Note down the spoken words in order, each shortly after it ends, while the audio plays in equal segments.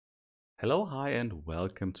Hello, hi, and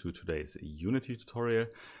welcome to today's Unity tutorial.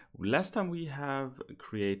 Last time we have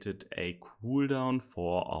created a cooldown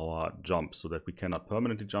for our jump so that we cannot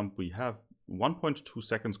permanently jump. We have 1.2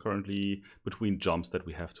 seconds currently between jumps that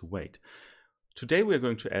we have to wait. Today we are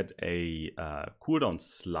going to add a cooldown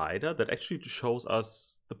slider that actually shows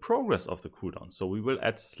us the progress of the cooldown. So we will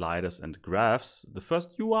add sliders and graphs, the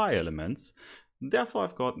first UI elements. Therefore,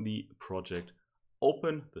 I've got the project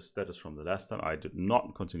open, the status from the last time. I did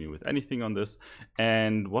not continue with anything on this.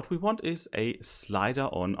 And what we want is a slider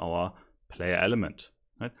on our player element.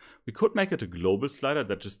 Right? We could make it a global slider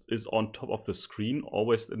that just is on top of the screen,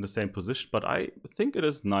 always in the same position. But I think it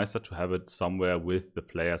is nicer to have it somewhere with the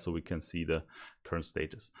player so we can see the current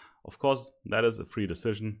status. Of course, that is a free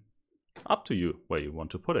decision. Up to you where you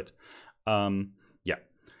want to put it.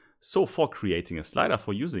 So for creating a slider,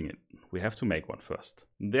 for using it, we have to make one first.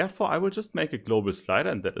 Therefore, I will just make a global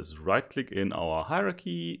slider, and that is right-click in our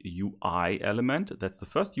hierarchy UI element. That's the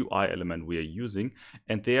first UI element we are using.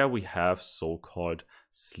 And there we have so-called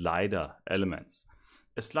slider elements.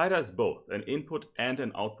 A slider is both an input and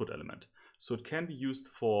an output element. So it can be used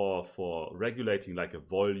for regulating like a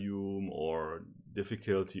volume or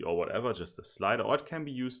difficulty or whatever, just a slider, or it can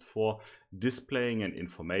be used for displaying an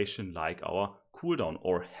information like our cooldown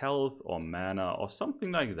or health or mana or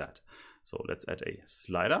something like that. So let's add a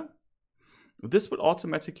slider. This will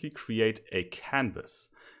automatically create a canvas.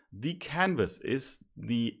 The canvas is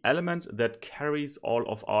the element that carries all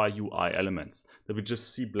of our UI elements that we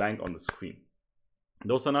just see blank on the screen.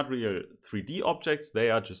 Those are not real 3D objects, they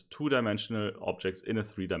are just two-dimensional objects in a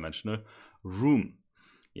three-dimensional room.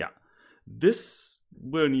 Yeah, this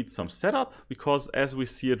will need some setup because as we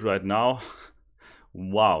see it right now,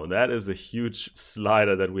 wow, that is a huge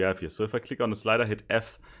slider that we have here. So if I click on the slider, hit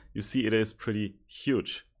F, you see it is pretty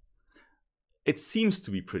huge. It seems to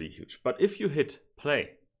be pretty huge, but if you hit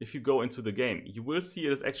play, if you go into the game, you will see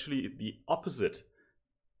it is actually the opposite.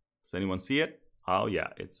 Does anyone see it? Oh yeah,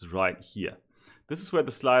 it's right here. This is where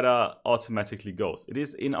the slider automatically goes. It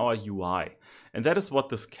is in our UI. And that is what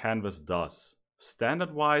this canvas does.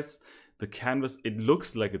 Standard-wise, the canvas, it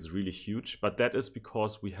looks like it's really huge, but that is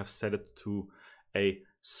because we have set it to a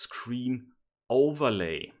screen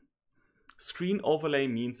overlay. Screen overlay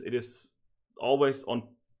means it is always on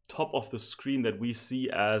top of the screen that we see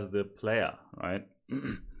as the player, right?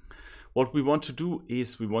 What we want to do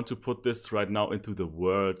is we want to put this right now into the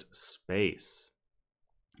world space.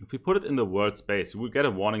 If we put it in the world space, you will get a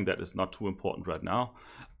warning that is not too important right now.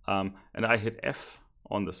 And I hit F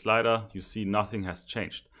on the slider, you see nothing has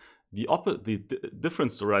changed. The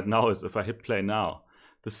difference right now is if I hit play now,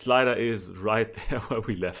 the slider is right there where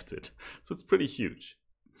we left it. So it's pretty huge.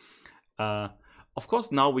 Of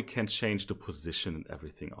course, now we can change the position and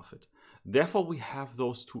everything of it. Therefore, we have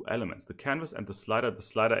those two elements, the canvas and the slider. The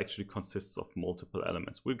slider actually consists of multiple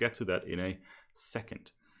elements. We'll get to that in a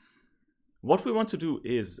second. What we want to do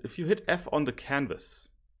is, if you hit F on the canvas,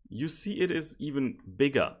 you see it is even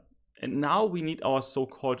bigger. And now we need our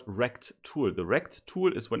so-called Rect Tool. The Rect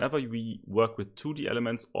Tool is whenever we work with 2D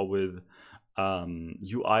elements or with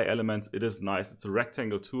UI elements, it is nice. It's a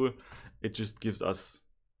rectangle tool. It just gives us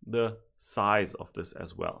the size of this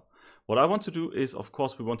as well. What I want to do is, of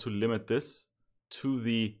course, we want to limit this to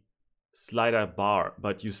the slider bar,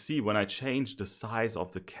 but you see when I change the size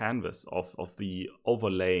of the canvas of the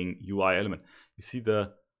overlaying UI element, you see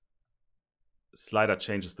the slider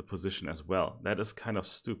changes the position as well. That is kind of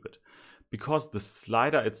stupid because the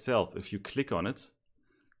slider itself, if you click on it,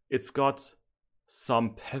 it's got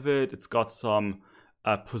some pivot, it's got some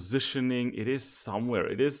positioning, it is somewhere.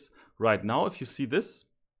 It is right now, if you see this,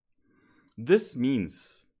 this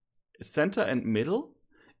means center and middle.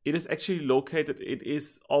 It is actually located, it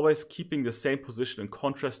is always keeping the same position in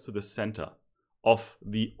contrast to the center of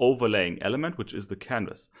the overlaying element, which is the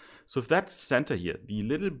canvas. So if that center here, the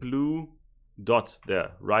little blue dot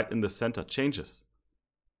there, right in the center, changes,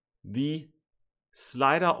 the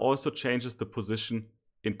slider also changes the position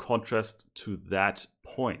in contrast to that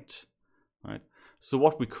point, right? So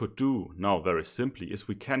what we could do now very simply is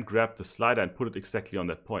we can grab the slider and put it exactly on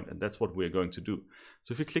that point, and that's what we're going to do.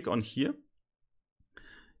 So if you click on here,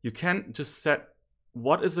 you can just set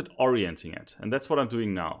what is it orienting at, and that's what I'm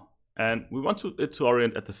doing now. And we want it to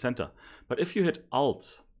orient at the center. But if you hit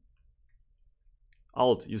Alt,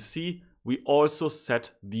 you see we also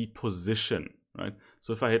set the position, right?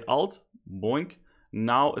 So if I hit Alt, boink,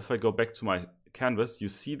 now if I go back to my canvas, you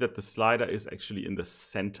see that the slider is actually in the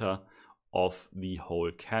center of the whole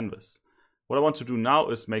canvas. What I want to do now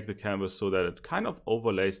is make the canvas so that it kind of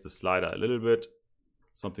overlays the slider a little bit,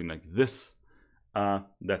 something like this.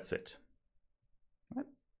 That's it. Right?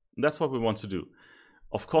 That's what we want to do.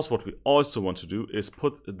 of course, what we also want to do is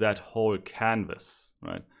put that whole canvas,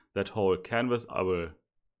 right? That whole canvas, I will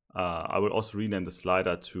also rename the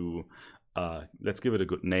slider to, let's give it a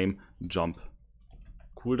good name, jump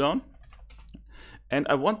cooldown. And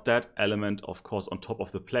I want that element, of course, on top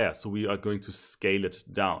of the player. So we are going to scale it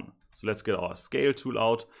down. So let's get our scale tool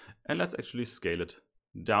out and let's actually scale it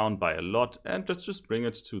down by a lot. And let's just bring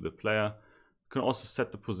it to the player. You can also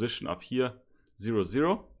set the position up here, 0,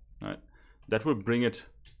 0, right? That will bring it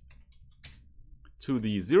to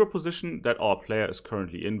the 0 position that our player is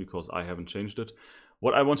currently in because I haven't changed it.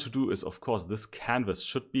 What I want to do is, of course, this canvas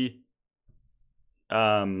should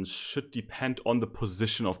depend on the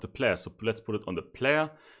position of the player. So let's put it on the player,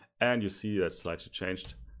 and you see that's slightly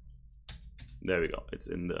changed. There we go. It's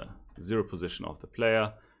in the 0 position of the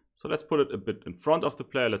player. So let's put it a bit in front of the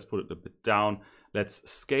player. Let's put it a bit down. Let's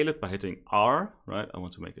scale it by hitting R, right? I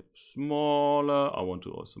want to make it smaller. I want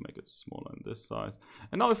to also make it smaller on this side.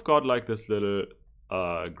 And now we've got like this little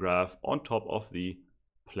graph on top of the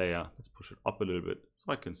player. Let's push it up a little bit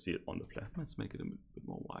so I can see it on the player. Let's make it a bit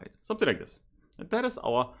more wide. Something like this. And that is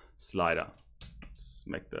our slider. Let's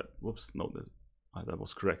make that. Whoops, no, that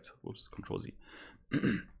was correct. Whoops, Control Z.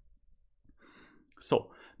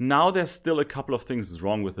 So now there's still a couple of things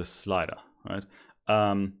wrong with this slider, right?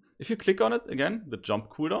 If you click on it again, the jump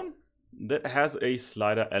cooldown, that has a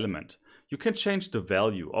slider element. You can change the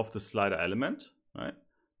value of the slider element, right,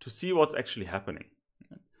 to see what's actually happening.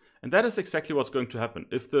 And that is exactly what's going to happen.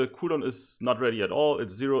 If the cooldown is not ready at all,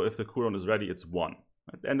 it's 0. If the cooldown is ready, it's 1.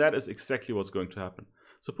 And that is exactly what's going to happen.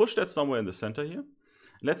 So push that somewhere in the center here.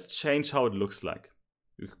 Let's change how it looks like.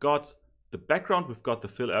 We've got the background, we've got the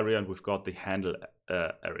fill area, and we've got the handle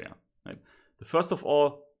area. Right? First of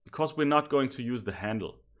all, because we're not going to use the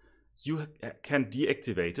handle, you can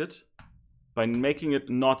deactivate it by making it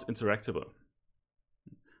not interactable.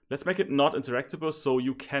 Let's make it not interactable so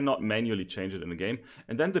you cannot manually change it in the game.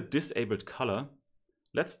 And then the disabled color,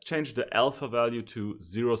 let's change the alpha value to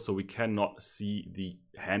 0 so we cannot see the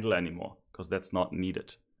handle anymore, because that's not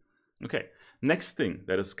needed. Okay, next thing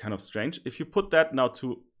that is kind of strange, if you put that now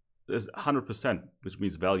to 100%, which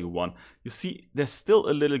means value 1, you see there's still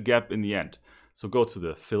a little gap in the end. So go to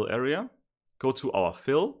the fill area, go to our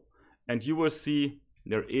fill, and you will see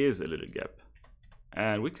there is a little gap.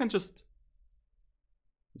 And we can just,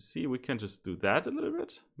 you see, we can just do that a little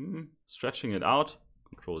bit, stretching it out,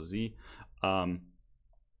 Control Z. That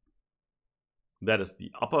is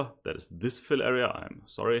the upper, that is this fill area, I'm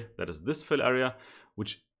sorry, that is this fill area,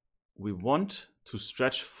 which we want to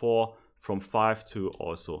stretch from 5 to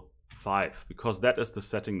also 5, because that is the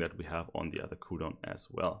setting that we have on the other cooldown as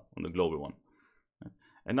well, on the global one.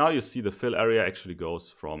 And now you see the fill area actually goes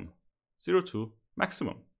from 0 to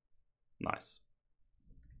maximum. Nice.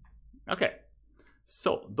 Okay,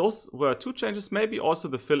 so those were 2 changes. Maybe also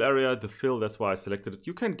the fill area, the fill, that's why I selected it.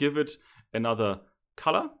 You can give it another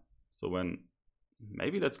color. So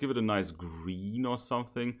maybe let's give it a nice green or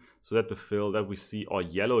something, so that the fill that we see, or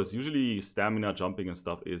yellow, is usually stamina, jumping and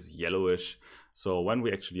stuff is yellowish. So when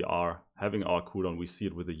we actually are having our cooldown, we see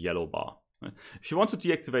it with a yellow bar. Right? If you want to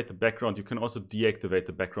deactivate the background, you can also deactivate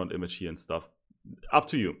the background image here and stuff. Up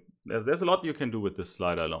to you. There's a lot you can do with this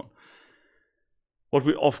slider alone. What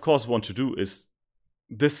we of course want to do is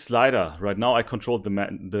this slider. Right now I controlled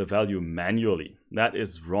the value manually. That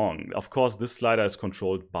is wrong. Of course, this slider is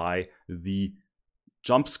controlled by the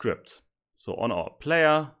jump script. So on our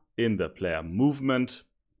player, in the player movement,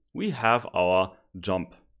 we have our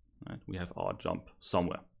jump. Right? We have our jump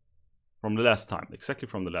somewhere from the last time, exactly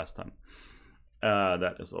from the last time.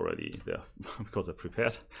 That is already there because I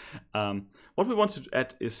prepared. What we want to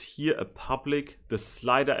add is here a public, the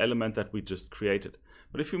slider element that we just created.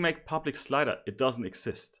 But if you make public slider, it doesn't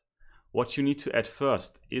exist. What you need to add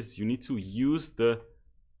first is you need to use the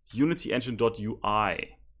Unity engine.ui,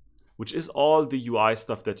 which is all the UI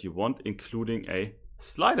stuff that you want, including a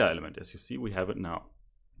slider element. As you see, we have it now.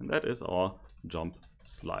 And that is our jump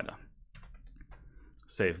slider.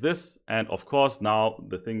 Save this, and of course now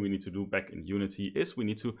the thing we need to do back in Unity is we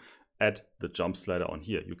need to add the jump slider on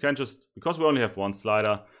here. You can just, because we only have one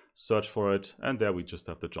slider, search for it, and there we just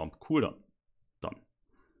have the jump cooldown. Done.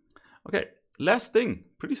 Okay, last thing,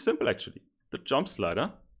 pretty simple actually, the jump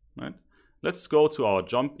slider, right? Let's go to our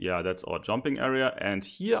jump, yeah, that's our jumping area, and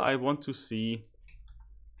here I want to see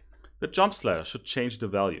the jump slider should change the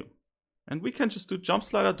value. And we can just do jump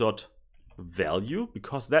slider dot value,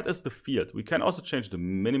 because that is the field. We can also change the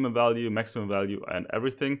minimum value, maximum value, and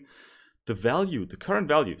everything. The value, the current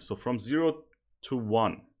value, so from 0 to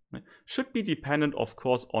 1, right, should be dependent, of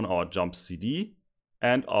course, on our jump CD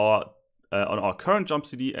and our on our current jump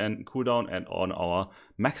CD and cooldown and on our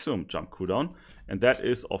maximum jump cooldown. And that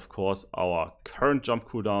is, of course, our current jump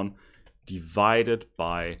cooldown divided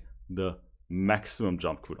by the maximum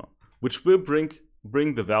jump cooldown, which will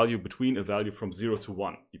bring the value between a value from 0 to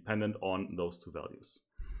 1, dependent on those two values.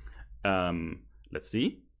 Let's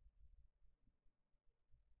see.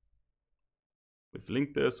 We've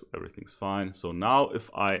linked this, everything's fine. So now if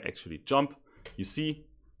I actually jump, you see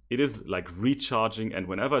it is like recharging, and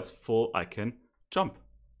whenever it's full, I can jump.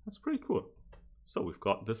 That's pretty cool. So we've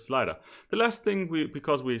got this slider. The last thing,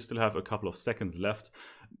 because we still have a couple of seconds left,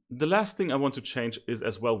 the last thing I want to change is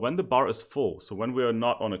as well when the bar is full. So when we are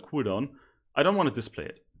not on a cooldown, I don't want to display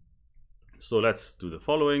it. So let's do the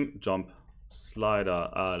following, jump slider.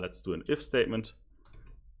 Let's do an if statement.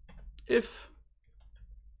 If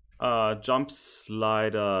jump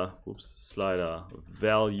slider, slider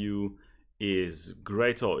value is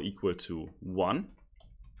greater or equal to 1.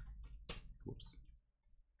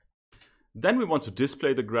 Then we want to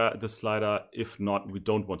display the slider. If not, we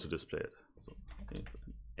don't want to display it. So if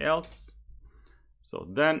else. So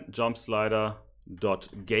then jump slider dot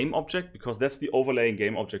game object, because that's the overlaying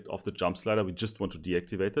game object of the jump slider. We just want to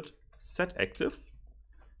deactivate it. Set active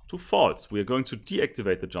to false. We are going to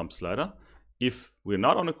deactivate the jump slider if we're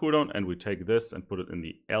not on a cooldown, and we take this and put it in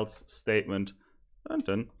the else statement, and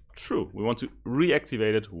then true. We want to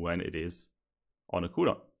reactivate it when it is on a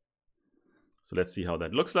cooldown. So let's see how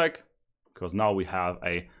that looks like, because now we have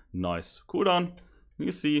a nice cooldown.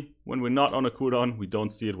 You see, when we're not on a cooldown, we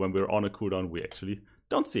don't see it. When we're on a cooldown, we actually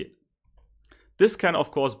don't see it. This can,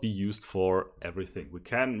 of course, be used for everything. We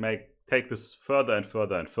can take this further and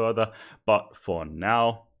further and further, but for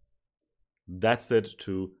now, that's it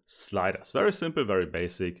to sliders. Very simple, very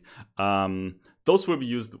basic. Those will be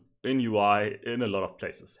used in UI in a lot of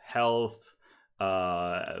places. Health,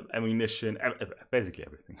 ammunition, basically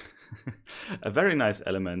everything. Very nice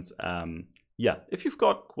elements. Yeah, if you've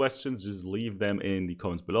got questions, just leave them in the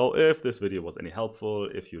comments below. If this video was any helpful,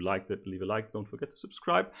 if you liked it, leave a like. Don't forget to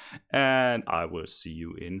subscribe. And I will see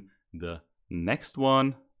you in the next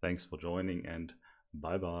one. Thanks for joining, and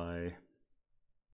bye-bye.